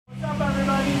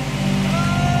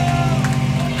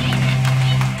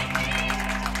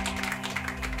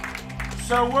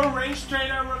So we're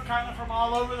Racetraitor. We're kind of from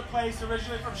all over the place,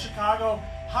 originally from Chicago.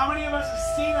 How many of us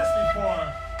have seen us before?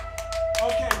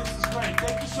 Okay, this is great.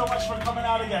 Thank you so much for coming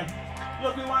out again.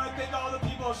 Look, we want to thank all the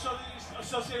people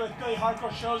associated with Philly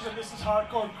Hardcore shows, and this is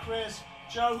Hardcore Chris,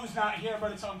 Joe, who's not here,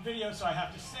 but it's on video, so I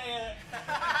have to say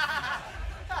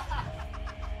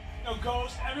it.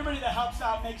 Ghost, everybody that helps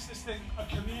out makes this thing a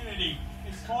community.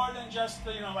 It's more than just,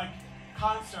 like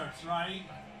concerts, right?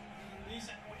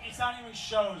 It's not even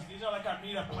shows. These are like our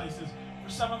meetup places.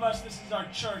 For some of us, this is our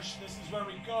church. This is where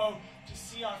we go to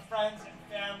see our friends and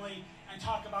family and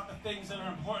talk about the things that are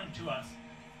important to us.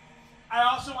 I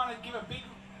also want to give a big,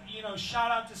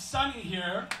 shout out to Sunny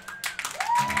here.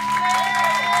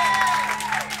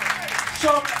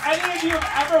 So if any of you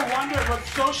have ever wondered what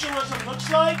socialism looks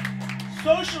like,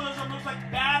 socialism looks like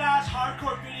badass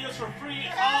hardcore videos for free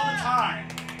all the time.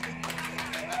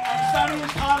 And Sunny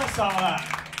has taught us all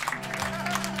that.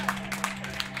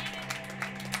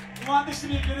 We want this to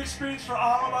be a good experience for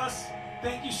all of us.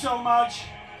 Thank you so much.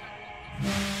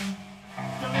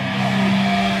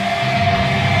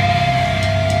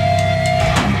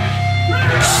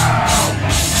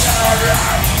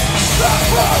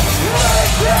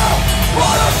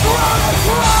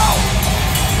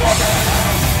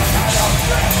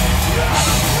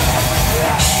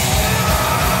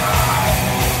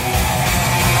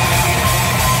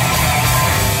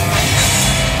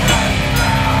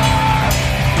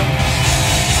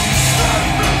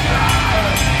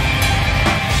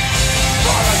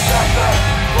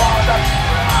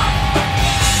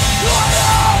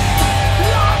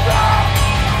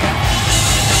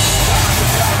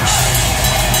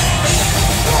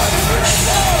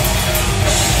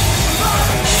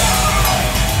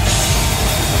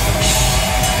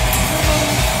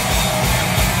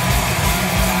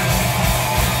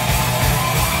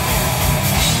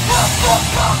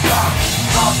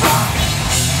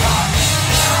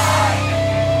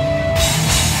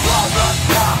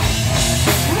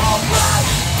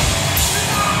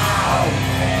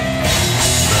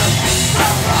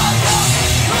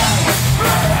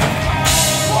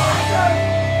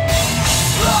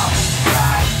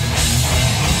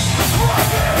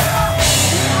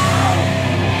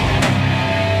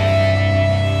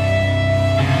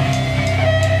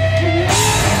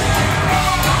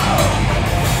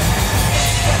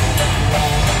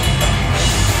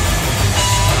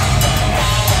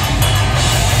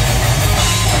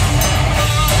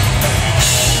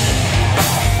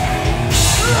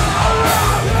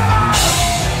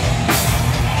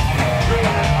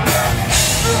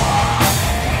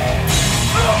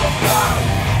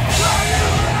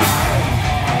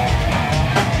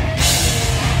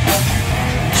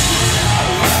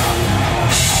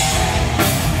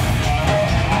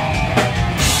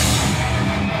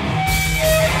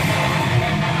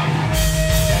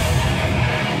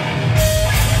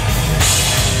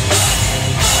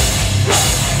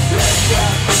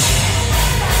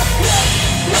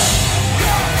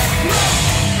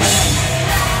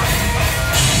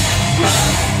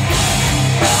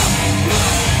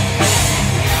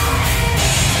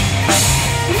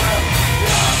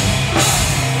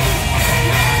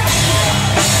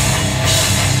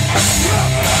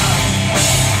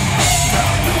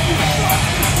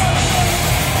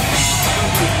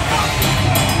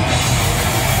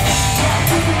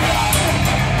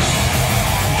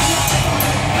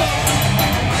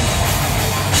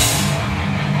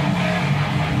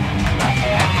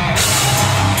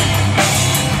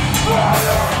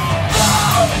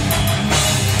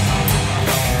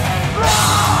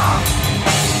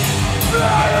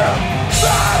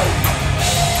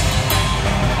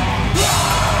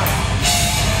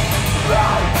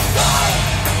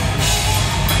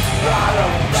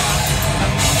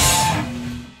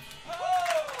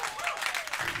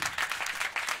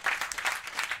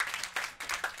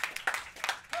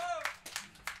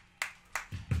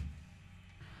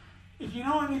 If you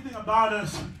know anything about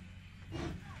us,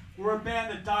 we're a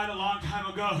band that died a long time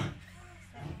ago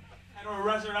and were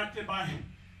resurrected by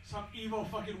some evil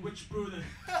fucking witch brew that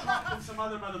Trump and some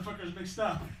other motherfuckers mixed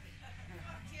up.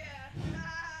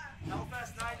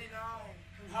 Hellfest 99.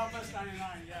 Hellfest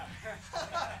 99, yeah.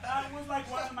 That was like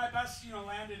one of my best,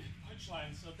 landed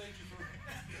punchlines, so thank you for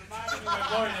reminding me of my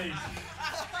glory days.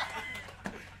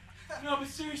 No, but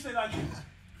seriously,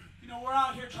 we're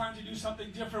out here trying to do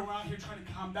something different. We're out here trying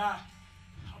to combat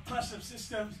oppressive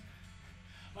systems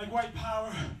like white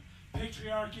power,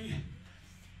 patriarchy,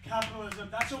 capitalism.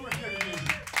 That's what we're here to do.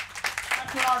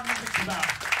 That's what our music's about.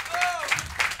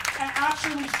 And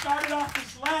actually, we started off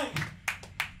this leg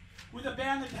with a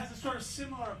band that has a sort of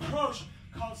similar approach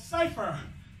called Cypher.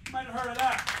 You might have heard of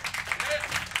that.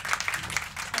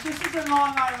 Like, this is in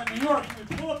Long Island, New York, and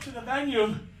we pull up to the venue,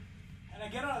 and I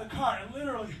get out of the car, and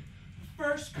literally, the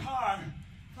first car in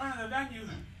front of the venue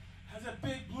has a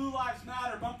big Blue Lives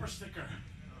Matter bumper sticker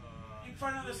in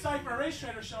front of the site for a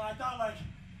Racetraitor show. I thought, like,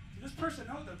 does this person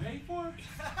know what they're paying for?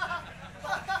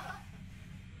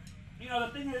 You know,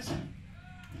 the thing is,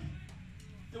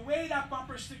 the way that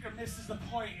bumper sticker misses the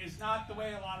point is not the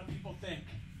way a lot of people think.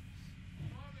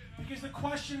 Because the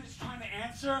question it's trying to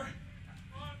answer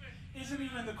isn't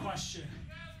even the question.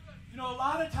 You know, a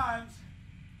lot of times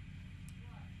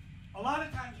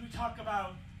we talk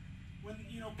about when,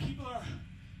 you know, people are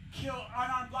killed,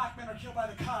 unarmed black men are killed by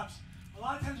the cops. A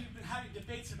lot of times we've been having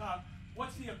debates about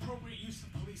what's the appropriate use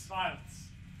of police violence.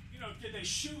 You know, did they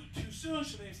shoot too soon?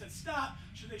 Should they have said stop?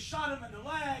 Should they shot him in the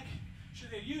leg?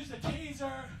 Should they use the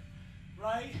taser?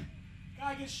 Right?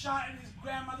 Guy gets shot in his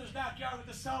grandmother's backyard with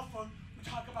a cell phone. We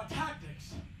talk about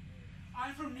tactics.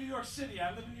 I'm from New York City.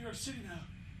 I live in New York City now.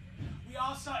 We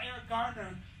all saw Eric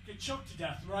Garner get choked to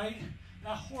death, right?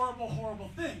 That horrible, horrible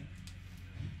thing.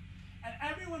 And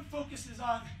everyone focuses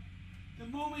on the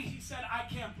moment he said, "I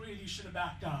can't breathe," he should have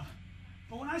backed off.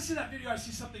 But when I see that video, I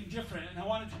see something different, and I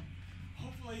wanted to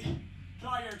hopefully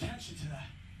draw your attention to that.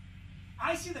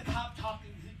 I see the cop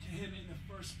talking to him in the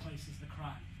first place is the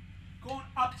crime. Going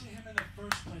up to him in the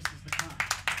first place is the crime.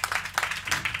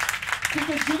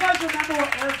 Because you guys remember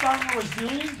what Eric Garner was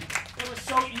doing? It was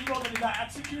so evil that he got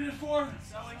executed for?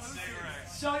 Selling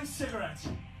cigarettes. Selling cigarettes.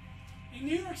 In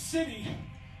New York City,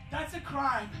 that's a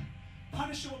crime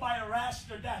punishable by arrest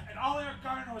or death. And all Eric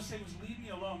Garner was saying was, leave me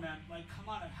alone, man. Like, come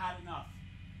on, I've had enough.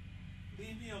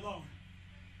 Leave me alone.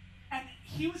 And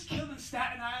he was killed in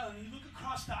Staten Island. And you look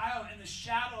across the island in the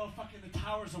shadow of fucking the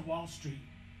towers of Wall Street.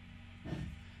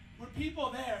 Were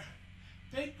people there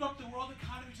bankrupt the world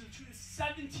economy to the tune of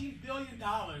 $17 billion.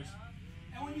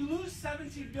 And when you lose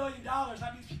 $17 billion,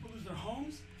 that means people lose their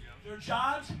homes, their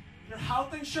jobs, their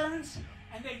health insurance,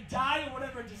 and they die of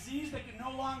whatever disease they can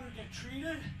no longer get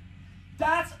treated.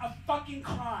 That's a fucking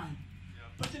crime.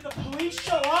 But did the police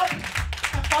show up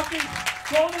at fucking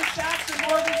Goldman Sachs and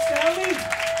Morgan Stanley?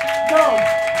 No.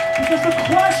 Because the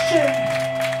question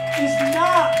is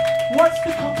not what's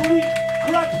the complete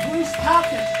correct police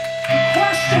tactic.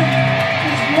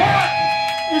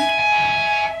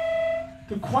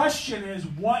 The question is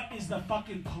what is the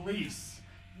fucking police?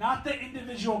 Not the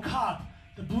individual cop.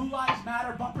 The Blue Lives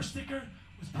Matter bumper sticker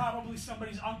was probably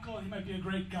somebody's uncle and he might be a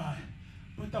great guy.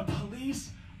 But the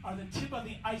police are the tip of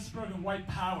the iceberg of white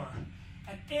power.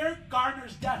 And Eric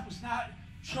Garner's death was not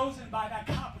chosen by that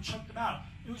cop who choked him out.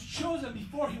 It was chosen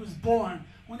before he was born,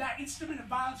 when that instrument of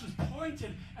violence was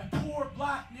pointed at poor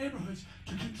black neighborhoods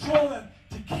to control them,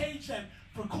 to cage them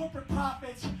for corporate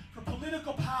profits, for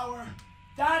political power.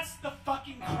 That's the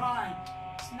fucking crime.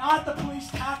 It's not the police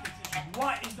tactics. It's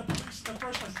what is the police in the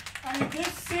first place. And in this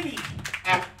city,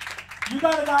 you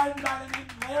got a guy by the name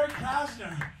of Larry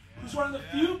Krasner, who's one of the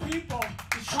few people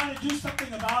who's trying to do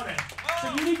something about it.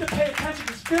 So you need to pay attention,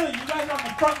 because Philly, you guys are on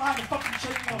the front line of fucking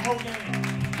changing the whole game.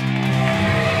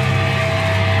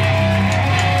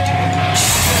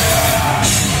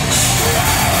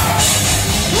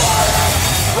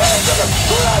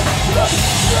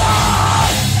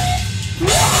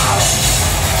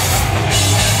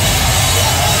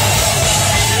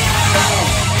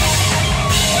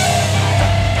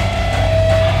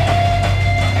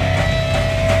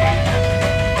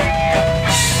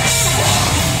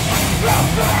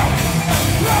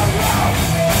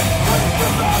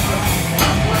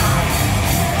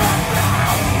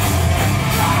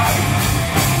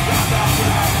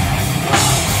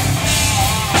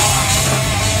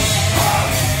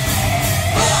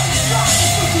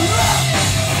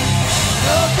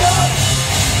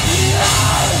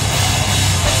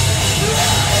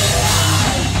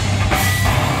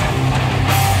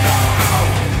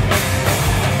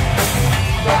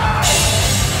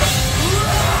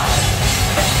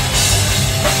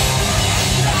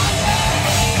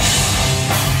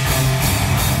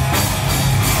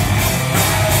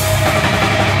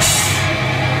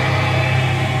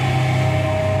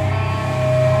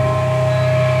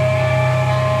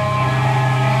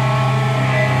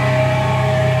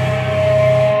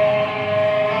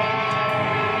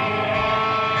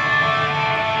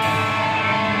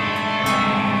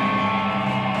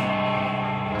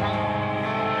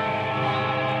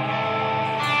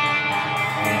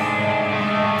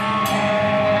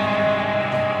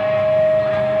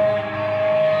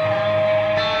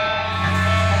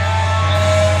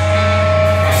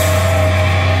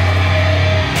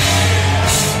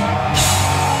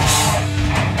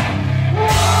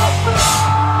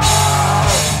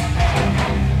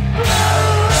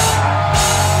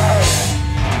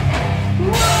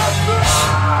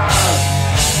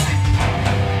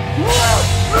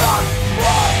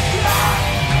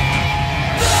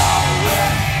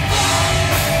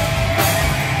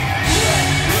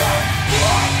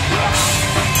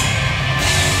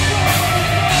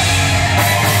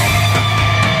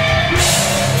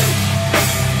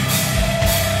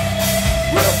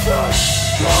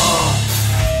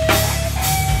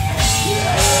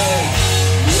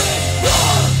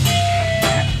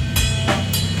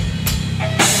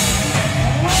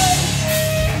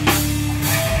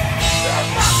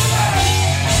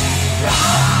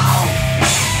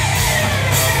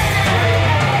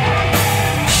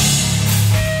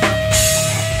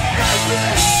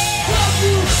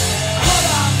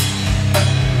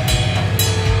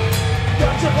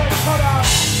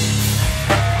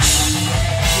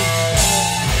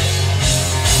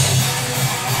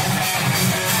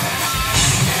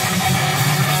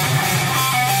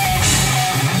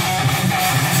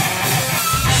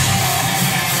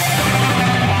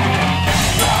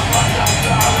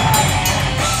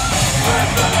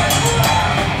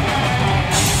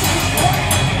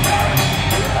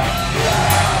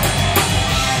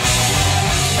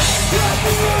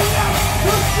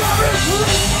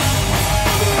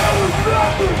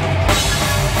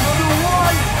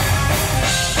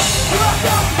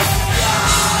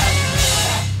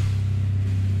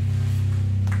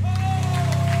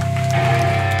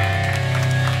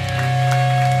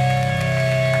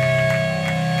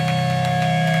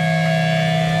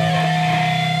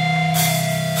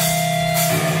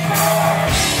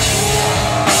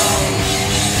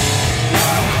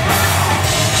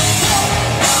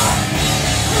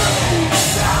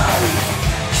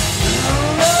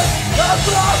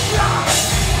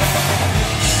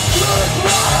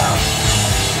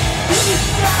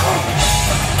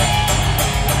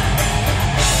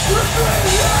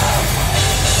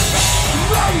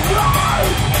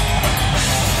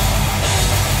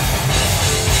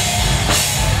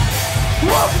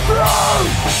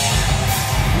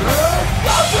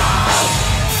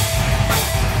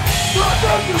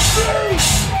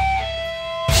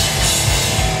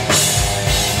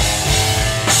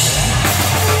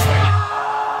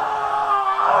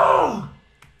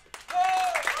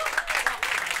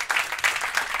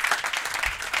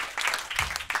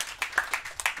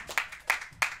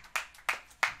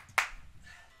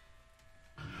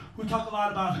 We talk a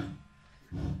lot about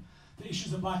the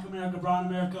issues of Black America, Brown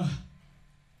America.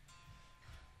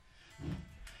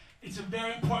 It's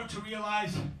very important to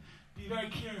realize, be very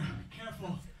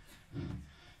careful.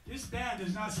 This band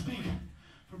does not speak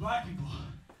for Black people.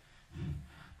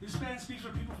 This band speaks for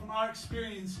people from our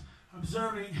experience,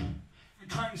 observing and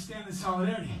trying to stand in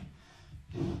solidarity.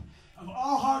 Of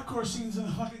all hardcore scenes in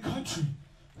the fucking country,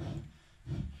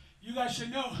 you guys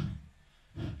should know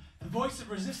the voice of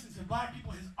resistance of Black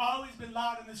people has always been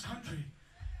loud in this country.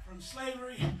 From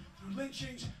slavery, through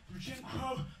lynchings, through Jim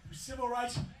Crow, through civil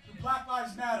rights, through Black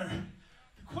Lives Matter.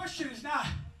 The question is not,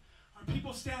 are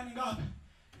people standing up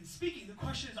and speaking? The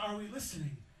question is, are we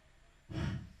listening?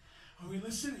 Are we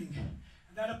listening?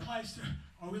 And that applies to,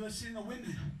 are we listening to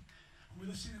women? Are we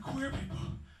listening to queer people,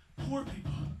 poor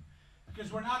people?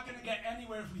 Because we're not going to get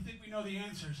anywhere if we think we know the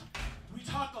answers. We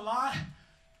talk a lot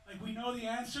like we know the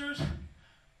answers.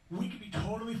 We could be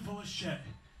totally full of shit.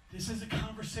 This is a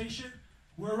conversation.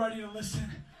 We're ready to listen.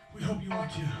 We hope you are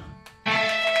too.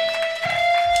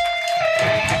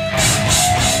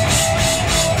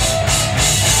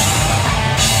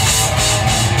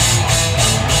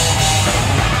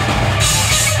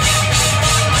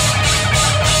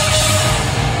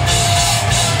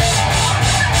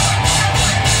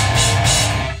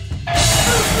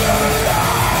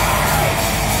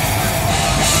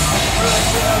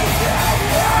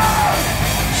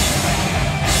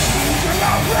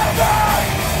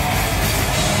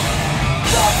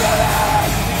 Stop it!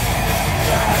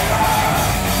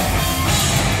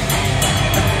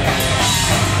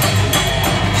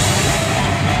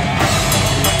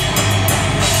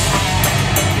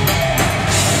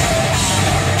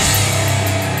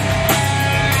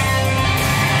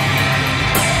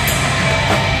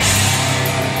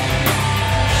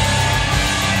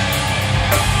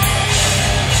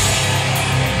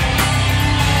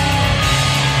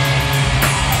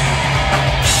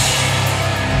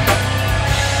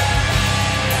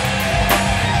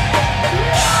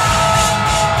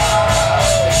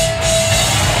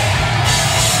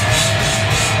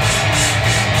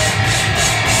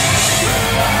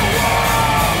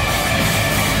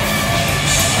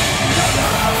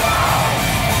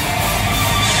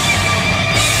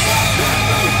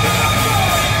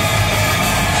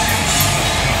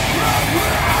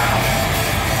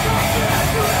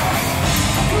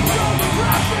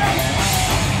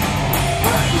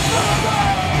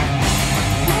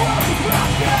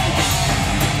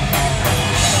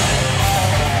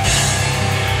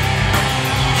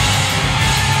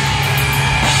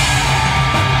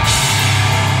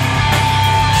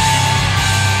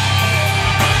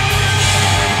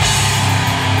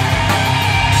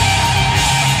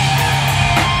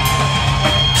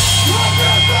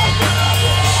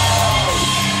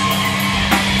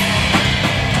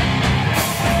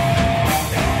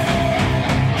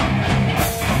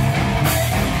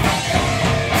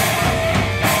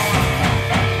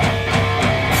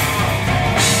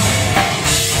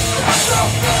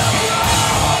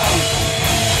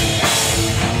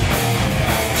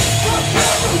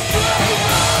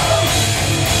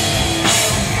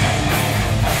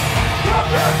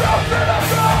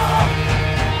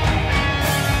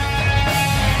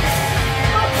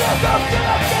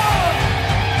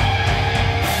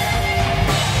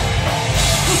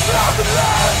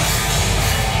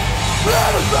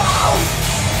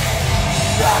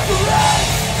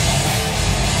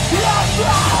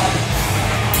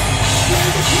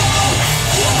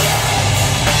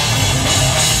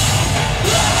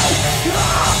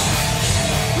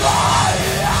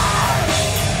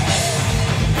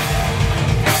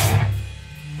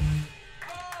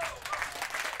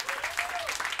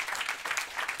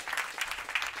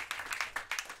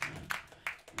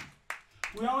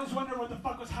 We always wonder what the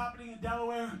fuck was happening in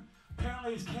Delaware.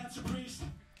 Apparently he's cancer priest,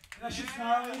 and that shit's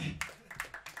gnarly.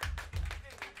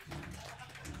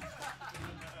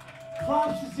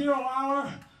 Props to 0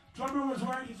 Hour. Drummer was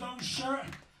wearing his own shirt.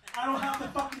 I don't have the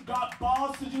fucking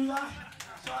balls to do that,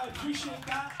 so I appreciate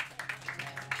that.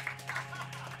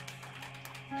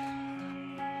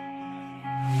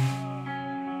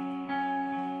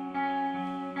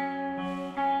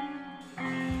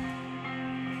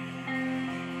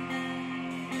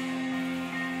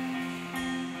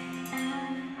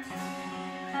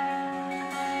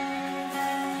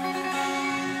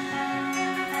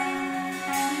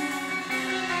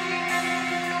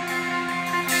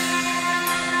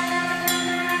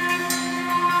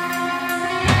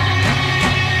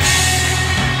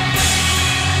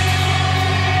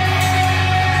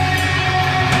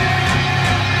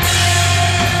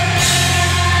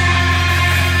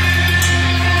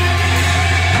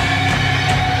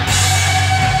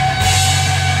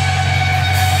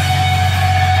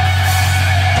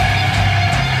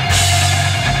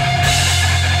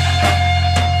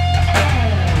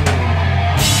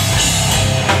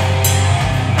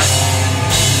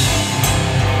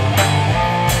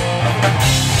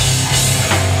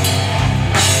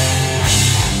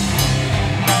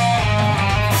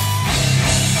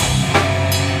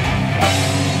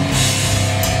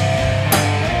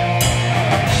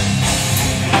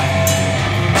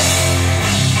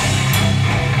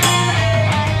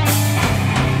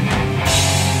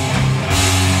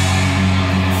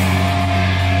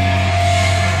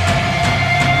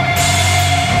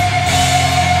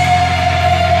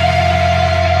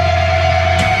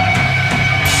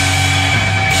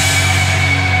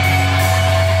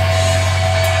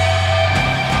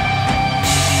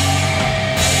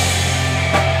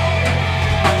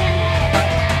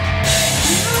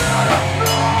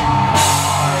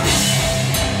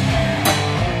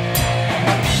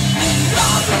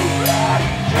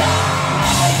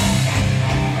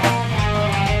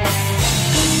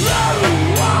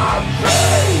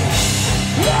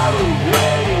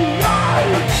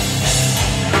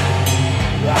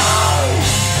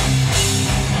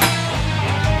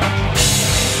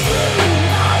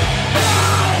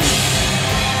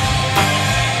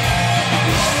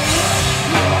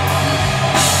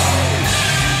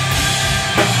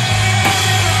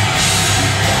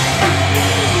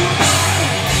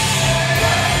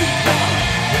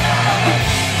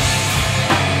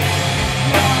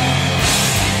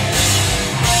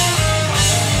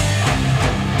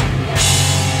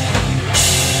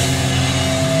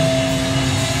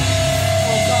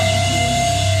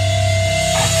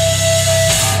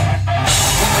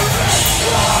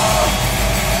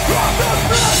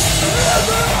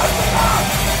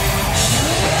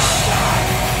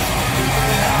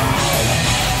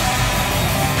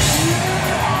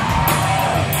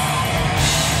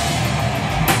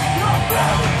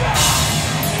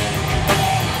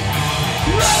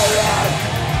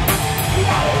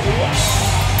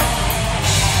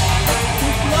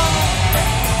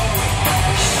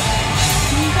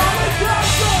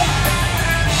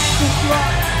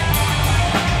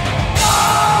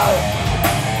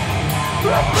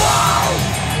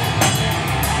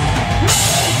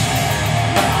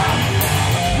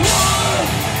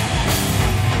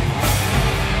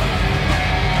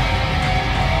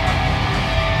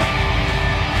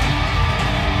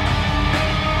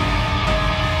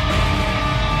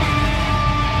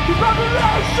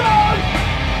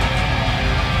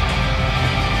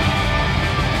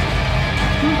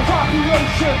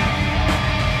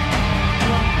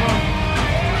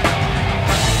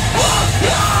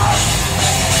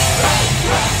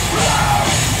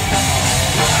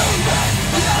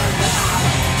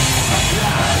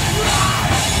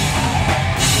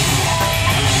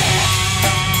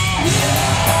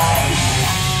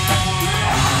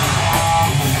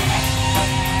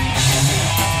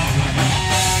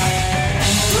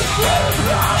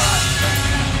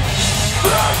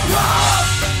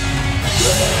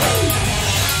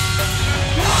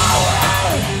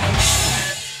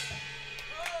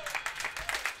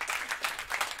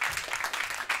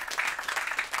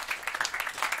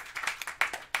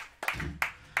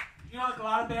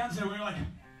 That wear like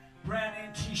brand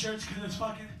name t-shirts because it's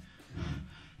fucking,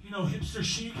 hipster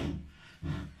chic.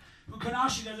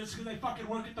 Kanashi does it because they fucking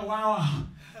work at the Wow.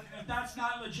 If that's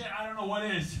not legit, I don't know what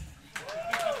is.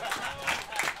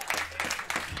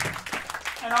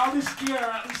 And all this gear,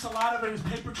 at least a lot of it, is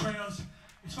paper trails.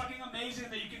 It's fucking amazing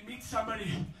that you can meet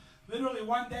somebody literally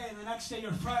one day and the next day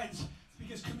you're friends.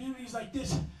 Because communities like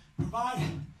this provide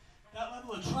that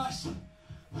level of trust.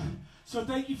 So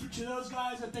thank you to those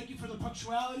guys, and thank you for the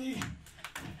punctuality.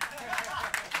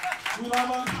 We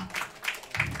love them.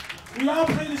 We all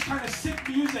play this kind of sick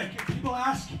music, and people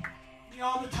ask me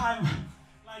all the time,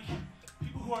 like,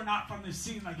 people who are not from this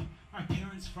scene, like my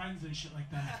parents' friends and shit like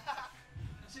that.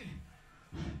 I say,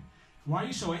 why are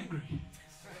you so angry?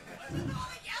 What's with all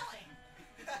the yelling?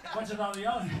 What's with all the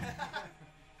yelling?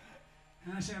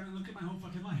 And I say, I've been looking my whole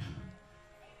fucking life.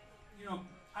 You know,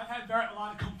 I've had a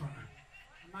lot of comfort.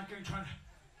 I'm not gonna try to,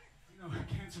 you know,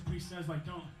 Cancer Priest says, like,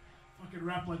 don't fucking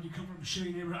rap like you come from a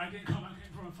shitty neighborhood. I came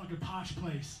from a fucking posh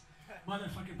place.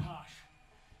 Motherfucking posh.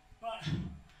 But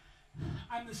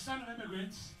I'm the son of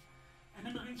immigrants, and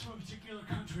immigrants from a particular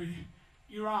country,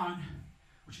 Iran,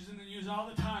 which is in the news all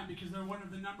the time because they're one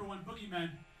of the #1 boogeymen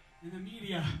in the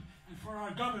media and for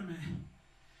our government.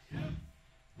 And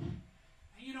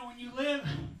you know, when you live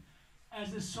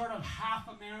as this sort of half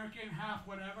American, half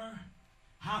whatever,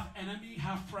 half enemy,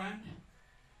 half friend,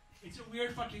 it's a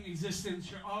weird fucking existence.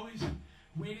 You're always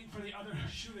waiting for the other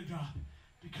shoe to drop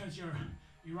because you're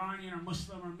Iranian or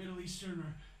Muslim or Middle Eastern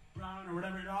or brown or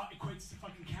whatever. It all equates to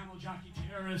fucking camel jockey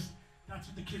terrorists. That's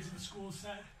what the kids in the school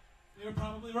said. They were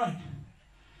probably right.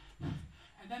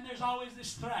 And then there's always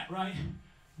this threat, right?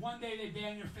 One day they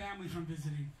ban your family from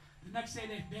visiting. The next day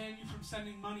they ban you from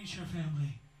sending money to your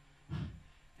family.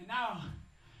 And now,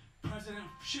 President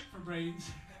Shit for Brains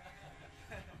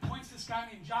appoints this guy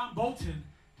named John Bolton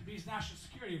to be his national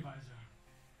security advisor.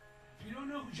 If you don't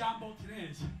know who John Bolton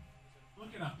is,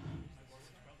 look it up.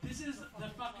 This is the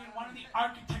fucking one of the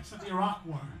architects of the Iraq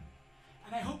War.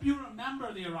 And I hope you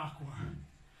remember the Iraq War,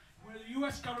 where the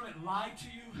US government lied to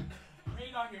you,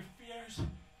 preyed on your fears,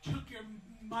 took your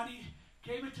money,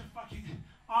 gave it to fucking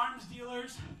arms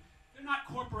dealers. They're not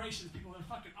corporations, people, they're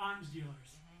fucking arms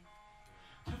dealers.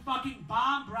 To fucking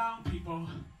bomb brown people,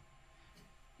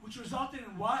 which resulted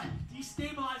in what?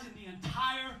 Destabilizing the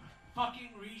entire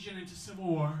fucking region into civil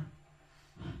war.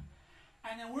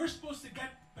 And then we're supposed to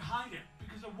get behind it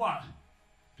because of what?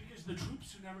 Because the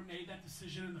troops who never made that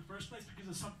decision in the first place, because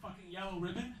of some fucking yellow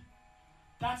ribbon.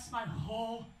 That's my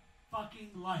whole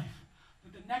fucking life.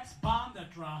 But the next bomb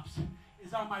that drops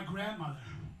is on my grandmother,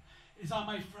 is on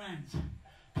my friends.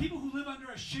 People who live under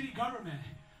a shitty government,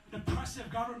 an oppressive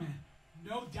government,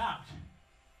 no doubt.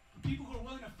 But people who are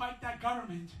willing to fight that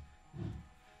government,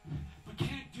 but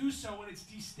can't do so when it's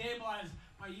destabilized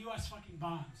by US fucking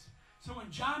bombs. So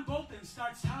when John Bolton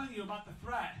starts telling you about the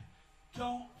threat,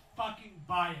 don't fucking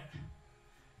buy it.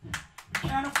 We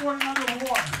can't afford another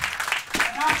war.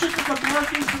 Not just as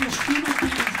Americans, but as human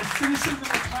beings, as citizens of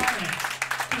the planet.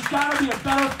 There's gotta be a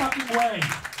better fucking way.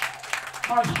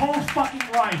 My whole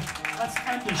fucking life. Let's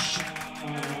end this shit.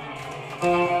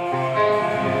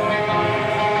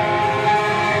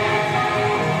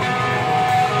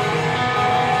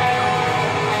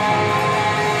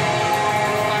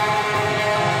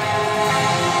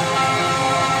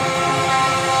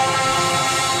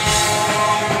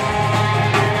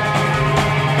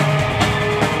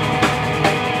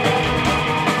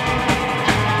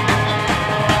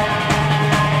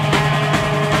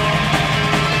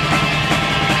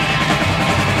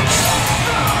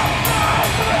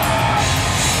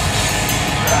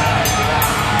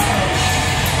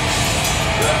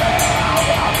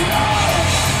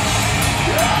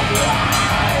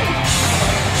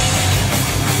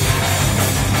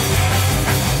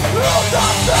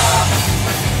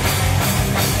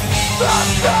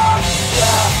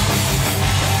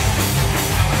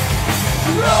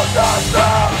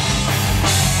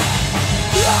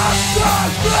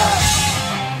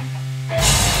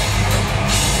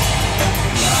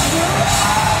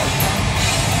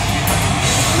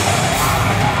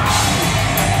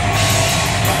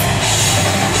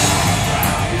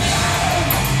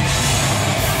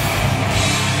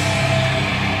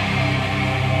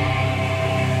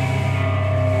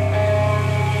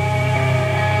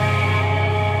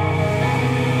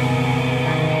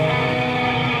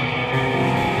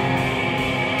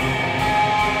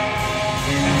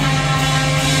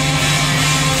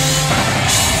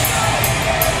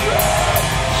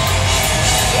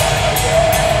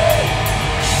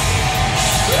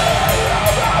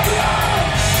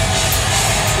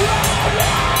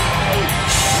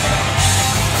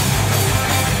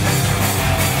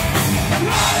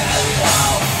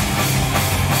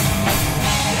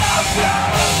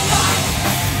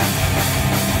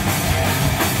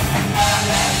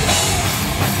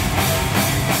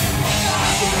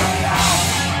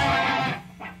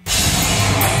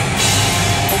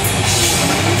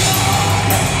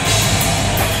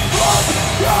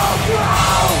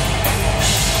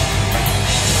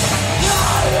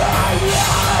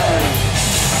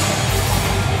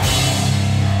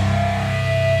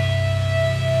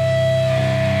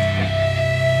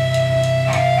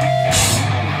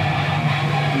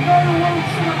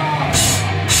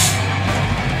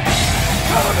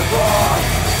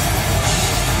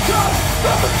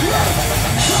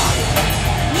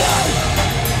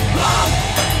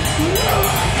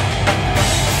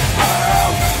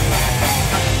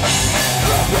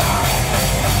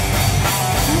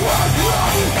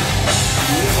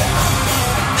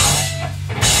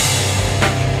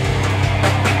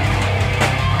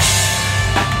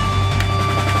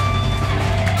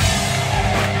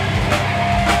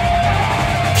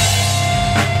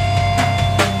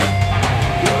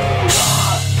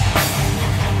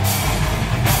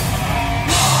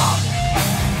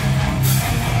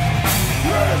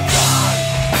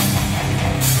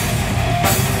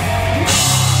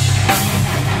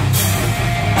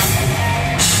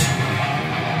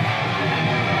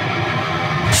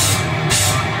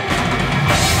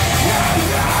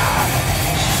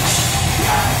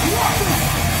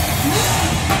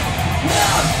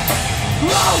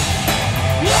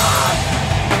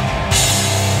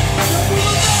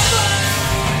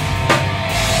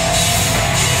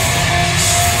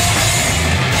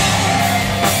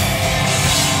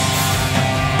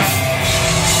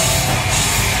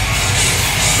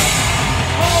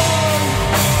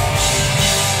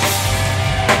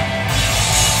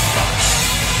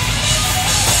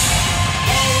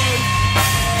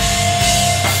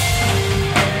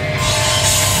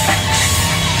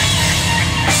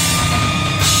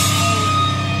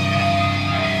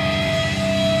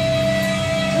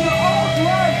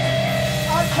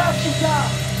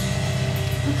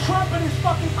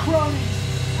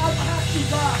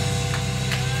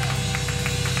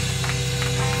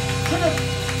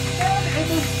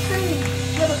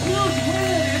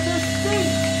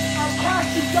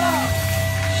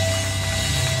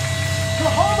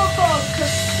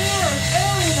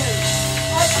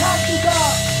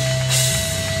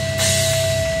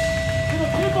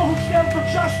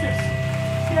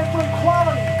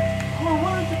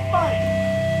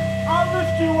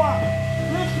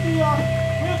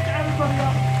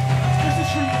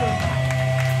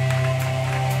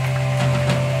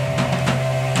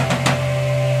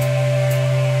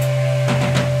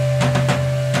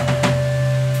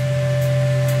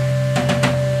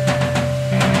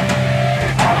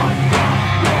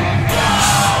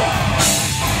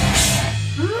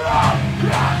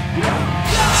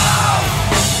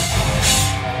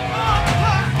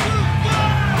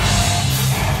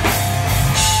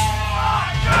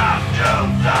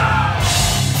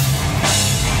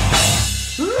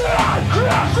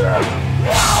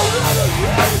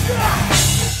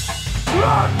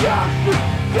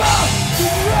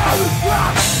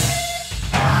 Yeah.